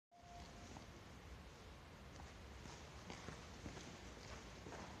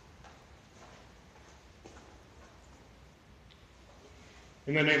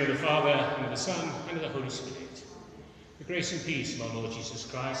In the name of the Father, and of the Son, and of the Holy Spirit. The grace and peace of our Lord Jesus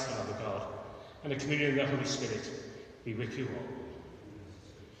Christ, the love of God, and the communion of the Holy Spirit be with you all.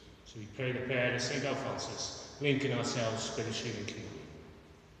 So we pray the prayer of St. Alphonsus, linking ourselves spiritually in communion.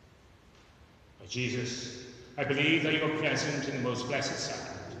 Lord Jesus, I believe that you are present in the most blessed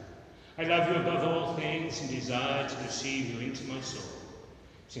sacrament. I love you above all things and desire to receive you into my soul.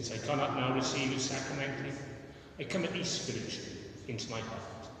 Since I cannot now receive you sacramentally, I come at least spiritually into my heart.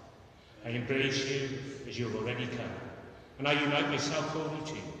 I embrace you as you have already come, and I unite myself wholly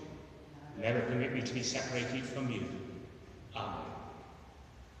to you. Never permit me to be separated from you. Amen.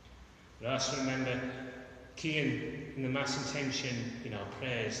 Let us remember Cian in the Mass intention in our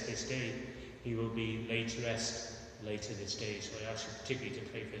prayers this day. He will be laid to rest later this day, so I ask you particularly to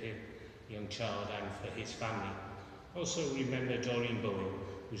pray for him, the young child, and for his family. Also remember Doreen Bowen,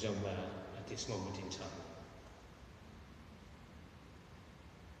 who's unwell at this moment in time.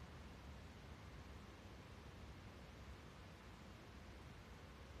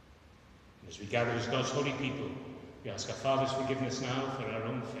 As we gather as God's holy people, we ask our Father's forgiveness now for our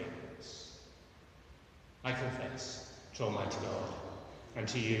own failings. I confess to Almighty God and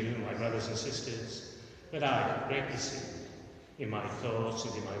to you, my brothers and sisters, that I have greatly sinned in my thoughts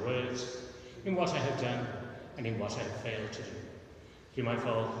and in my words, in what I have done and in what I have failed to do, through my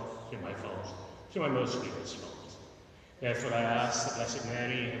fault, through my most grievous fault. Therefore I ask the Blessed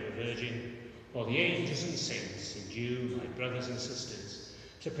Mary, ever Virgin, all the angels and saints, and you, my brothers and sisters,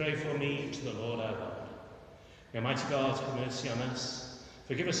 to pray for me to the Lord our God. May Almighty God have mercy on us,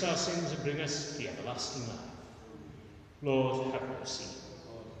 forgive us our sins, and bring us to the everlasting life. Lord, have mercy.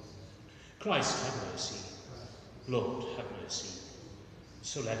 Christ, have mercy. Lord, have mercy.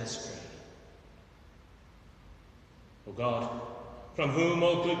 So let us pray. O God, from whom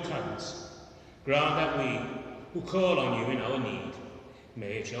all good comes, grant that we, who call on you in our need,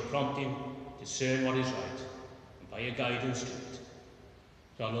 may at your prompting discern what is right, and by your guidance do it.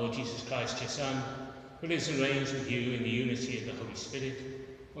 To our Lord Jesus Christ, your Son, who lives and reigns with you in the unity of the Holy Spirit,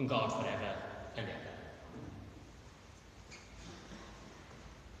 one God forever and ever.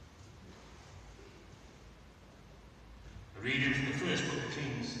 A reading from the first book of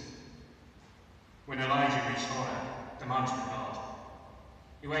Kings. When Elijah reached Horeb, the mountain of God,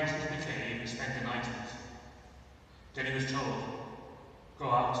 he went into the cave and spent the night in it. Then he was told, "Go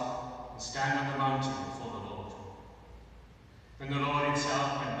out and stand on the mountain before the Lord." Then the Lord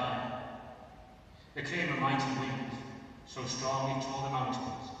himself went by. There came a mighty wind, so strong it tore the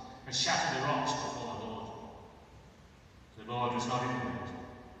mountains and shattered the rocks before the Lord. The Lord was not in the wind.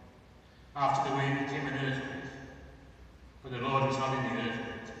 After the wind came an earthquake, but the Lord was not in the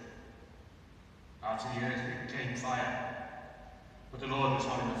earthquake. After the earthquake came fire, but the Lord was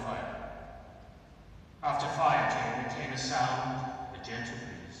not in the fire. After fire came a sound, a gentle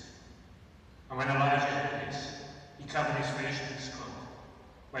breeze. And when Elijah heard this, he covered his face with his cloak,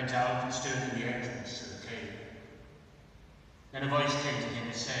 went out and stood in the entrance to the cave. Then a voice came to him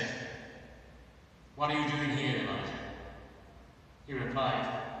and said, "What are you doing here, Elijah?" He replied,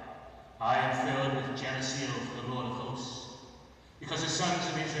 "I am filled with jealousy over the Lord of hosts, because the sons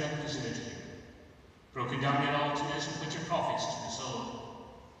of Israel have deserted you, broken down your altars and put your prophets to the sword.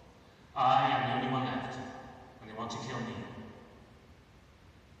 I am the only one left, and they want to kill me."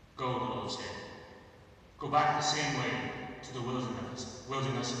 "Go," the Lord said. "Go back the same way to the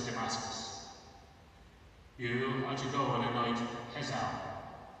wilderness of Damascus. You are to go and anoint Hazael,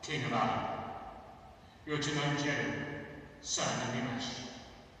 king of Aram. You are to anoint Jehu, son of Nimesh,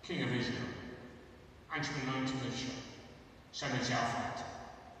 king of Israel, and to anoint Elisha, son of Shaphat,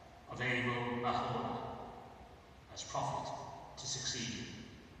 of Abel Mahola, as prophet to succeed you."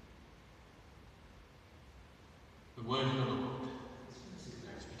 The word of the Lord.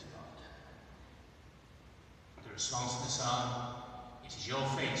 Thanks be to God. The response to the psalm: "It is your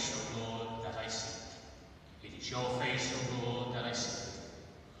face, O Lord, that I seek. It is your face, O Lord, that I seek.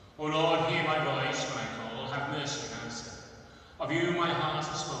 O Lord, hear my voice when I call. Have mercy and answer. Of you my heart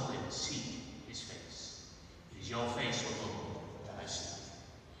has spoken. Seek his face. It is your face, O Lord, that I seek.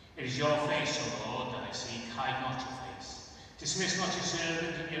 It is your face, O Lord, that I seek. Hide not your face. Dismiss not your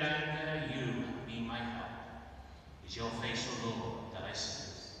servant in your anger. You have been my help. It is your face, O Lord, that I seek.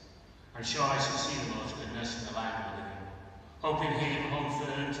 I'm sure I shall see the Lord's goodness in the land of the living. Hope in him, hold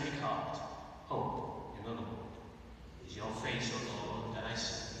firm, take heart. Hope in the Lord. It is your face, O Lord, that I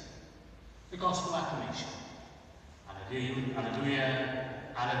seek." The Gospel acclamation. Alleluia,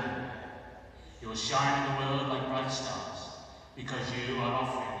 alleluia, alleluia. You will shine in the world like bright stars, because you are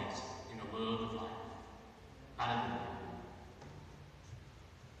offering it in the world of life. Alleluia.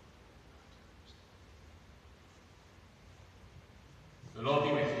 The Lord be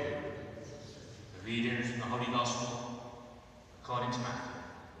Matthew.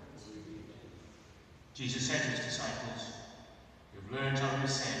 Jesus said to his disciples, "You have learned how it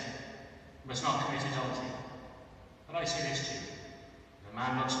is said, you must not commit adultery. But I say this to you, if a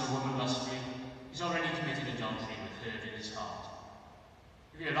man looks at a woman lustfully, he's already committed adultery with her in his heart.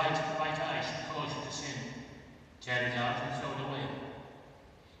 If your right eye should cause you to sin, tear it out and throw it away.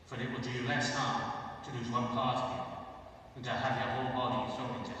 For it will do you less harm to lose one part of you than to have your whole body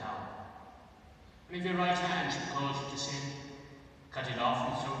thrown into hell. And if your right hand should cause you to sin, cut it off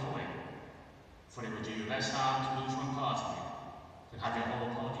and throw it away. For it will do you less harm to lose one part of you than have your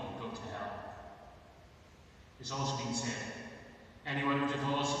whole body go to hell. It's also been said, anyone who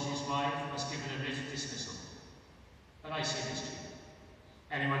divorces his wife must give her a writ of dismissal. But I say this to you,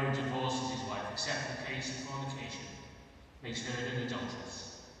 anyone who divorces his wife, except in the case of fornication, makes her an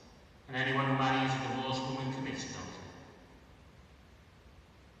adulteress. And anyone who marries a divorced woman commits adultery.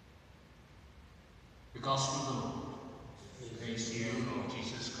 The Gospel of the Lord. Praise to you, Lord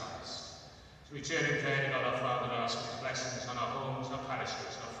Jesus Christ. So we turn in prayer to God our Father, ask his blessings on our homes, our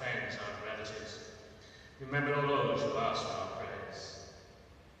parishes, our friends, our relatives. Remember all those who ask for our prayers.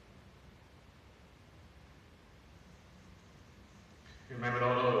 Remember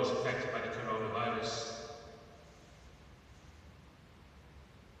all those affected by the coronavirus.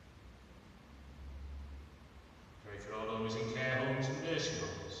 Pray for all those in care homes and nursing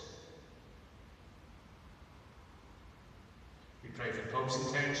homes. We pray for the Pope's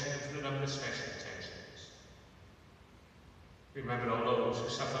intention and for a number of special intentions. Remember all those who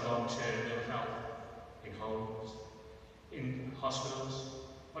suffer long-term ill health in homes, in hospitals,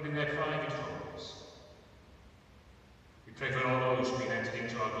 or in their private homes. We pray for all those who have been entered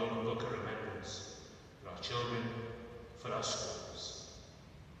into our golden book of remembrance, for our children, for our schools.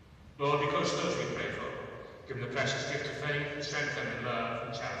 Lord, because those we pray for, give them the precious gift of faith, strength and love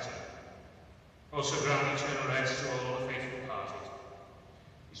and charity. Also grant eternal rest to all the faithful parted.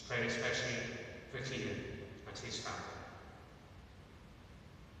 We pray especially for Keelan and his family.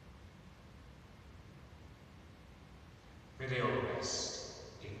 May they all rest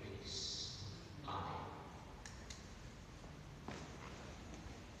in peace. Amen.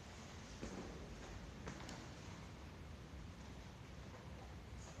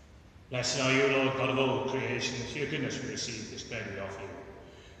 Blessed are you, Lord God of all creation. Through your goodness we receive this bread we offer you.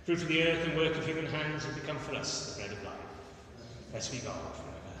 Fruit of the earth and work of human hands have become for us the bread of life. Blessed be God forever.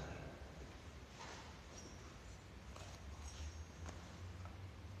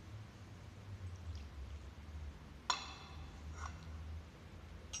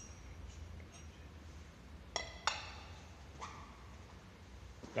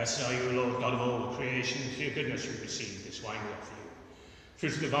 Blessed are you, Lord God of all creation. Through your goodness we receive this wine we offer you.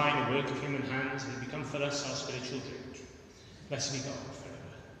 Fruit of the vine and work of human hands have become for us our spiritual drink. Blessed be God forever.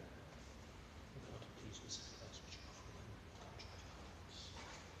 O God, please the sacrifice which you offer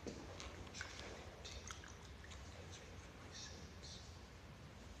them.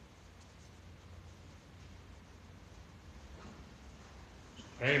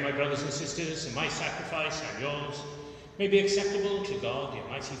 Pray, my brothers and sisters, and my sacrifice and yours may be acceptable to God, the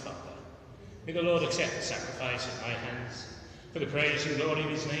Almighty Father. May the Lord accept the sacrifice at my hands, for the praise and glory of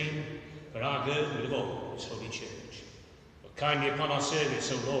his name, for our good and of all his holy church. Look kindly upon our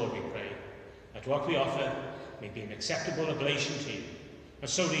service, O Lord, we pray, that what we offer may be an acceptable oblation to you, and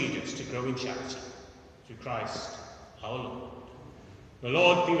so lead us to grow in charity, through Christ our Lord. The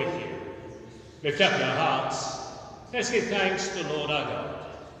Lord be with you. Lift up your hearts. Let's give thanks to the Lord our God.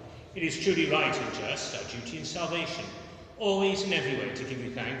 It is truly right and just, our duty and salvation, always and every way to give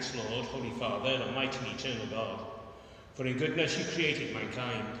you thanks, Lord, Holy Father, Almighty and eternal God. For in goodness you created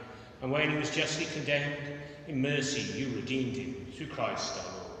mankind, and when he was justly condemned, in mercy you redeemed him, through Christ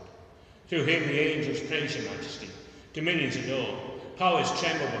our Lord. Through him the angels praise your majesty, dominions adore, powers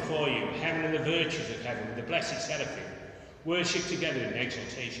tremble before you, heaven and the virtues of heaven with the blessed seraphim worship together in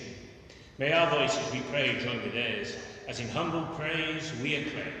exaltation. May our voices, we pray, join with theirs, as in humble praise we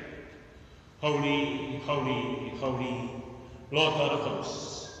acclaim. Holy, holy, holy, Lord God of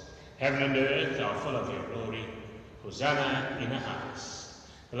hosts, heaven and earth are full of your glory. Hosanna in the highest.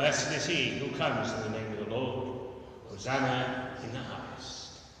 Blessed is he who comes in the name of the Lord. Hosanna in the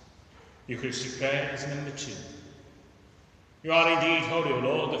highest. Eucharistic prayer is number 2. You are indeed holy, O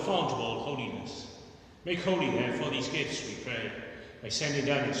Lord, the fount of all holiness. Make holy, therefore, these gifts, we pray, by sending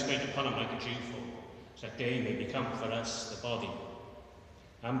down your Spirit upon them like a dewfall, so that they may become for us the body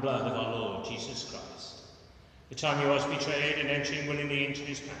and blood of our Lord Jesus Christ. The time he was betrayed and entering willingly into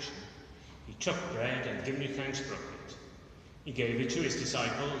his passion, he took bread and giving you thanks broke it. He gave it to his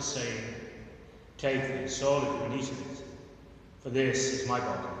disciples, saying, "Take this, all of you, and eat of it, for this is my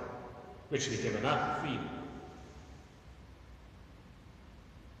body, which will be given up for you."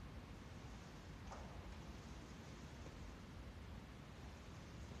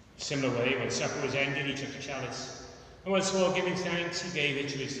 similar way, when supper was ended, he took the chalice, and once more giving thanks, he gave it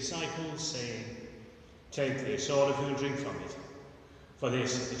to his disciples, saying, "Take this, all of you, and drink from it, for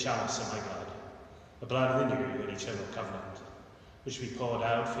this is the chalice of my blood, the blood of the new and eternal covenant, which will be poured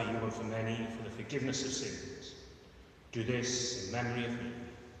out for you and for many for the forgiveness of sins. Do this in memory of me."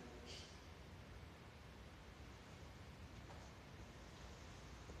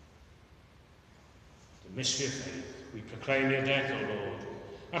 The mystery of faith. We proclaim your death, O Lord,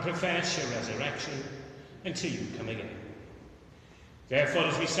 and profess your resurrection until you come again. Therefore,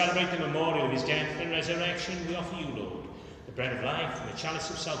 as we celebrate the memorial of his death and resurrection, we offer you, Lord, the bread of life and the chalice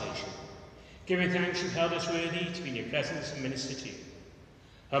of salvation, giving thanks you've held us worthy to be in your presence and minister to you.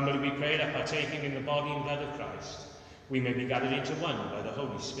 Humbly we pray that, partaking in the body and blood of Christ, we may be gathered into one by the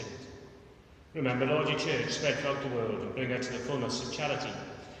Holy Spirit. Remember, Lord, your church spread throughout the world, and bring her to the fullness of charity,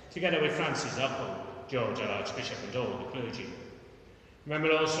 together with Francis, our Pope, George, our Archbishop, and all the clergy.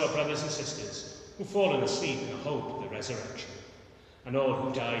 Remember also our brothers and sisters who've fallen asleep in the hope of the resurrection, and all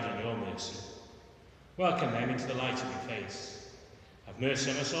who died in your mercy. Welcome them into the light of your face. Have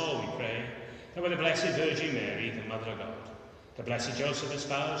mercy on us all, we pray, that with the Blessed Virgin Mary, the Mother of God, the blessed Joseph,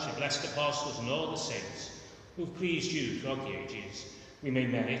 espoused, your blessed apostles, and all the saints who've pleased you throughout the ages, we may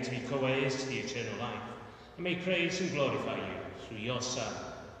merit to be co-heirs to the eternal life, and may praise and glorify you through your Son,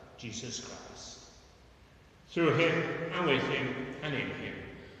 Jesus Christ. Through him, and with him, and in him,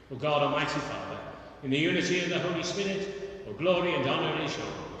 O God, Almighty Father, in the unity of the Holy Spirit, O glory and honour is yours,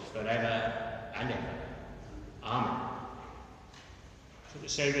 forever and ever. Amen. To the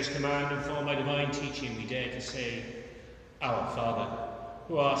Saviour's command, informed by divine teaching, we dare to say, Our Father,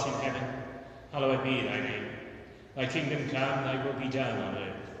 who art in heaven, hallowed be thy name. Thy kingdom come, thy will be done on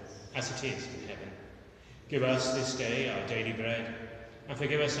earth, as it is in heaven. Give us this day our daily bread, and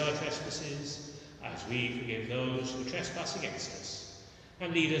forgive us our trespasses, as we forgive those who trespass against us.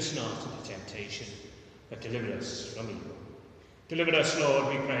 And lead us not into temptation, but deliver us from evil. Deliver us,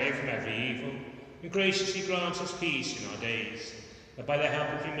 Lord, we pray, from every evil, and graciously grant us peace in our days, that by the help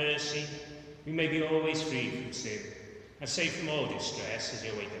of your mercy we may be always free from sin, and safe from all distress as we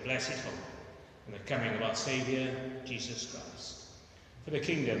await the blessed hope and the coming of our Saviour, Jesus Christ. For the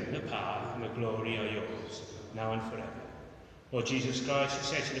kingdom, the power, and the glory are yours, now and forever. Lord Jesus Christ, you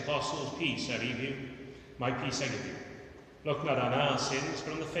said to the apostles, "Peace I leave you, my peace I give you." Look not on our sins,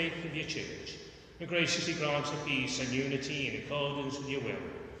 but on the faith of your church, and graciously grant her peace and unity in accordance with your will,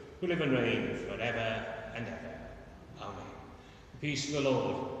 who live and reign forever and ever. Amen. The peace of the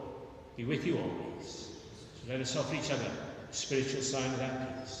Lord be with you always. So let us offer each other a spiritual sign of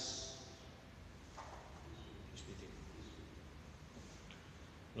that peace. Peace with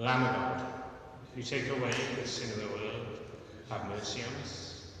you. Lamb of God, you take away the sin of the world, have mercy on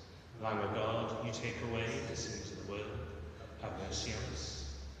us. Lamb of God, you take away the sins of the world, have mercy on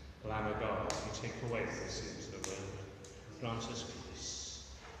us. Lamb of God, you take away the sins of the world, grant us peace.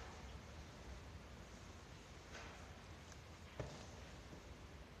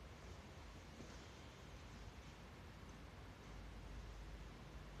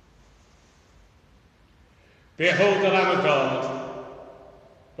 Behold the Lamb of God.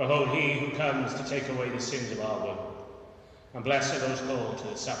 Behold he who comes to take away the sins of our world. And blessed are those called to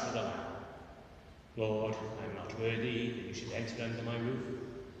the supper of the Lamb. Lord, I am not worthy that you should enter under my roof,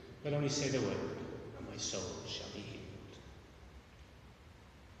 but only say the word, and my soul shall be healed.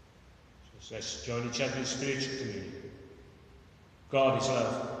 So let's join each other in spiritual communion. God is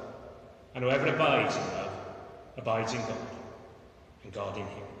love, and whoever abides in love abides in God, and God in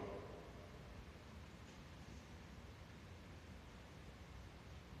him.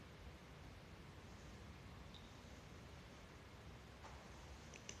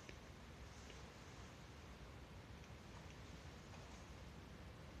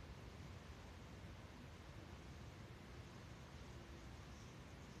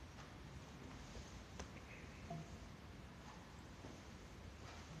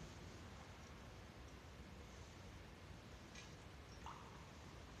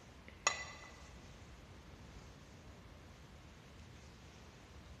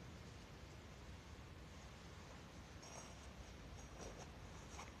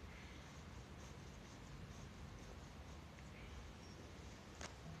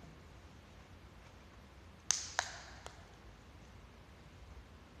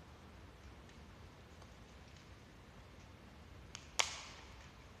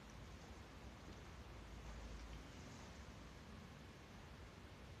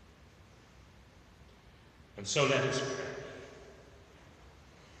 And so let us pray.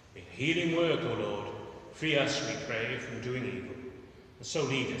 In healing work, O Lord, free us, we pray, from doing evil, and so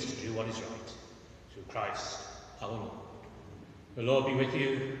lead us to do what is right, through Christ our Lord. The Lord be with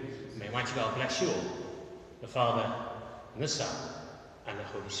you. May Almighty God bless you all, the Father, and the Son, and the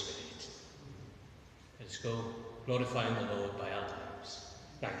Holy Spirit. Let us go glorifying the Lord by our lives.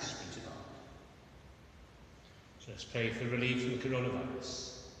 Thanks be to God. So let's pray for relief from the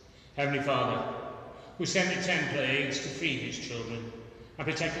coronavirus. Heavenly Father, who sent the 10 plagues to free his children and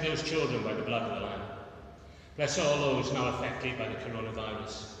protected those children by the blood of the Lamb, bless all those now affected by the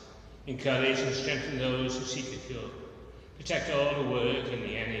coronavirus. Encourage and strengthen those who seek a cure. Protect all who work in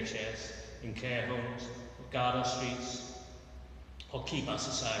the NHS, in care homes, or guard our streets, or keep our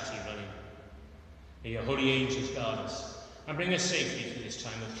society running. May your holy angels guard us and bring us safely through this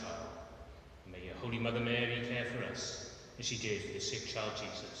time of trial. And may your Holy Mother Mary care for us as she did for the sick child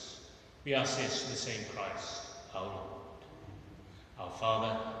Jesus. We ask this for the same Christ, our Lord. Our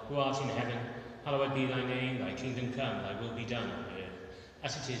Father, who art in heaven, hallowed be thy name. Thy kingdom come, thy will be done on earth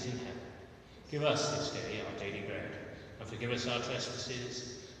as it is in heaven. Give us this day our daily bread, and forgive us our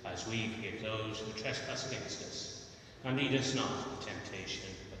trespasses, as we forgive those who trespass against us. And lead us not into temptation,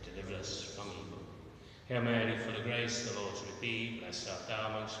 but deliver us from evil. Hail Mary, full of grace, the Lord is with thee. Blessed art thou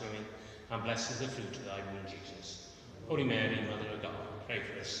amongst women, and blessed is the fruit of thy womb, Jesus. Holy Mary, Mother of God, pray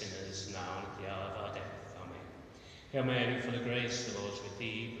for us sinners, now and at the hour of our death. Amen. Hail Mary, full of grace, the Lord is with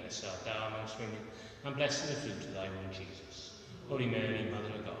thee. Blessed art thou amongst women, and blessed is the fruit of thy womb, Jesus. Holy Mary,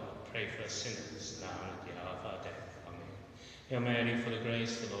 Mother of God, pray for us sinners, now and at the hour of our death. Amen. Hail Mary, full of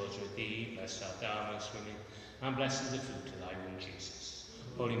grace, the Lord is with thee. Blessed art thou amongst women, and blessed is the fruit of thy womb, Jesus.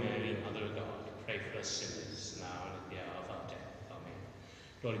 Holy Mary, Mother of God, pray for us sinners, now and at the hour of our death. Amen.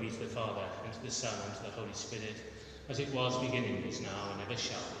 Glory be to the Father, and to the Son, and to the Holy Spirit, as it was beginning, is now, and ever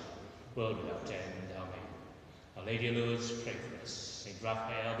shall be, world without end. Amen. Our Lady of Lourdes, pray for us. Saint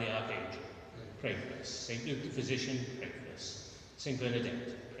Raphael the Archangel, pray for us. Saint Luke the Physician, pray for us. Saint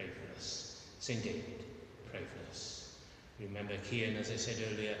Bernadette, pray for us. Saint David, pray for us. We remember Kian, as I said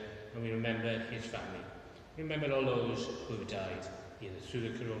earlier, and we remember his family. Remember all those who have died, either through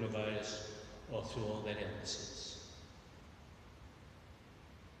the coronavirus or through all their illnesses.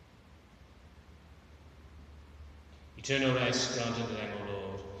 Eternal rest grant unto them, O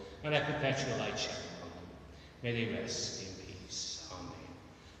Lord, and let perpetual light shine upon them. May they rest in peace. Amen.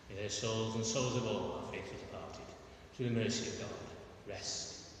 May their souls and souls of all our faithful departed, through the mercy of God,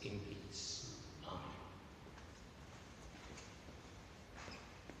 rest in peace. Amen.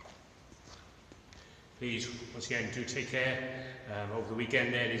 Please, once again, do take care. Over the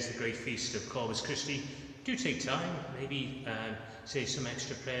weekend there is the great feast of Corpus Christi. Do take time, maybe say some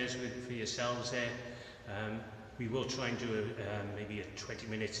extra prayers for yourselves there. We will try and do maybe a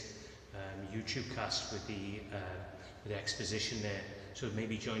 20-minute YouTube cast with the exposition there. So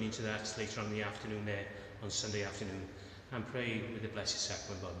maybe join into that later on in the afternoon there, on Sunday afternoon, and pray with the Blessed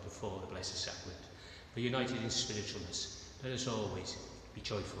Sacrament on before the Blessed Sacrament. But united in spiritualness, let us always be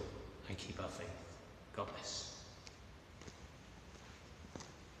joyful and keep our faith. God bless.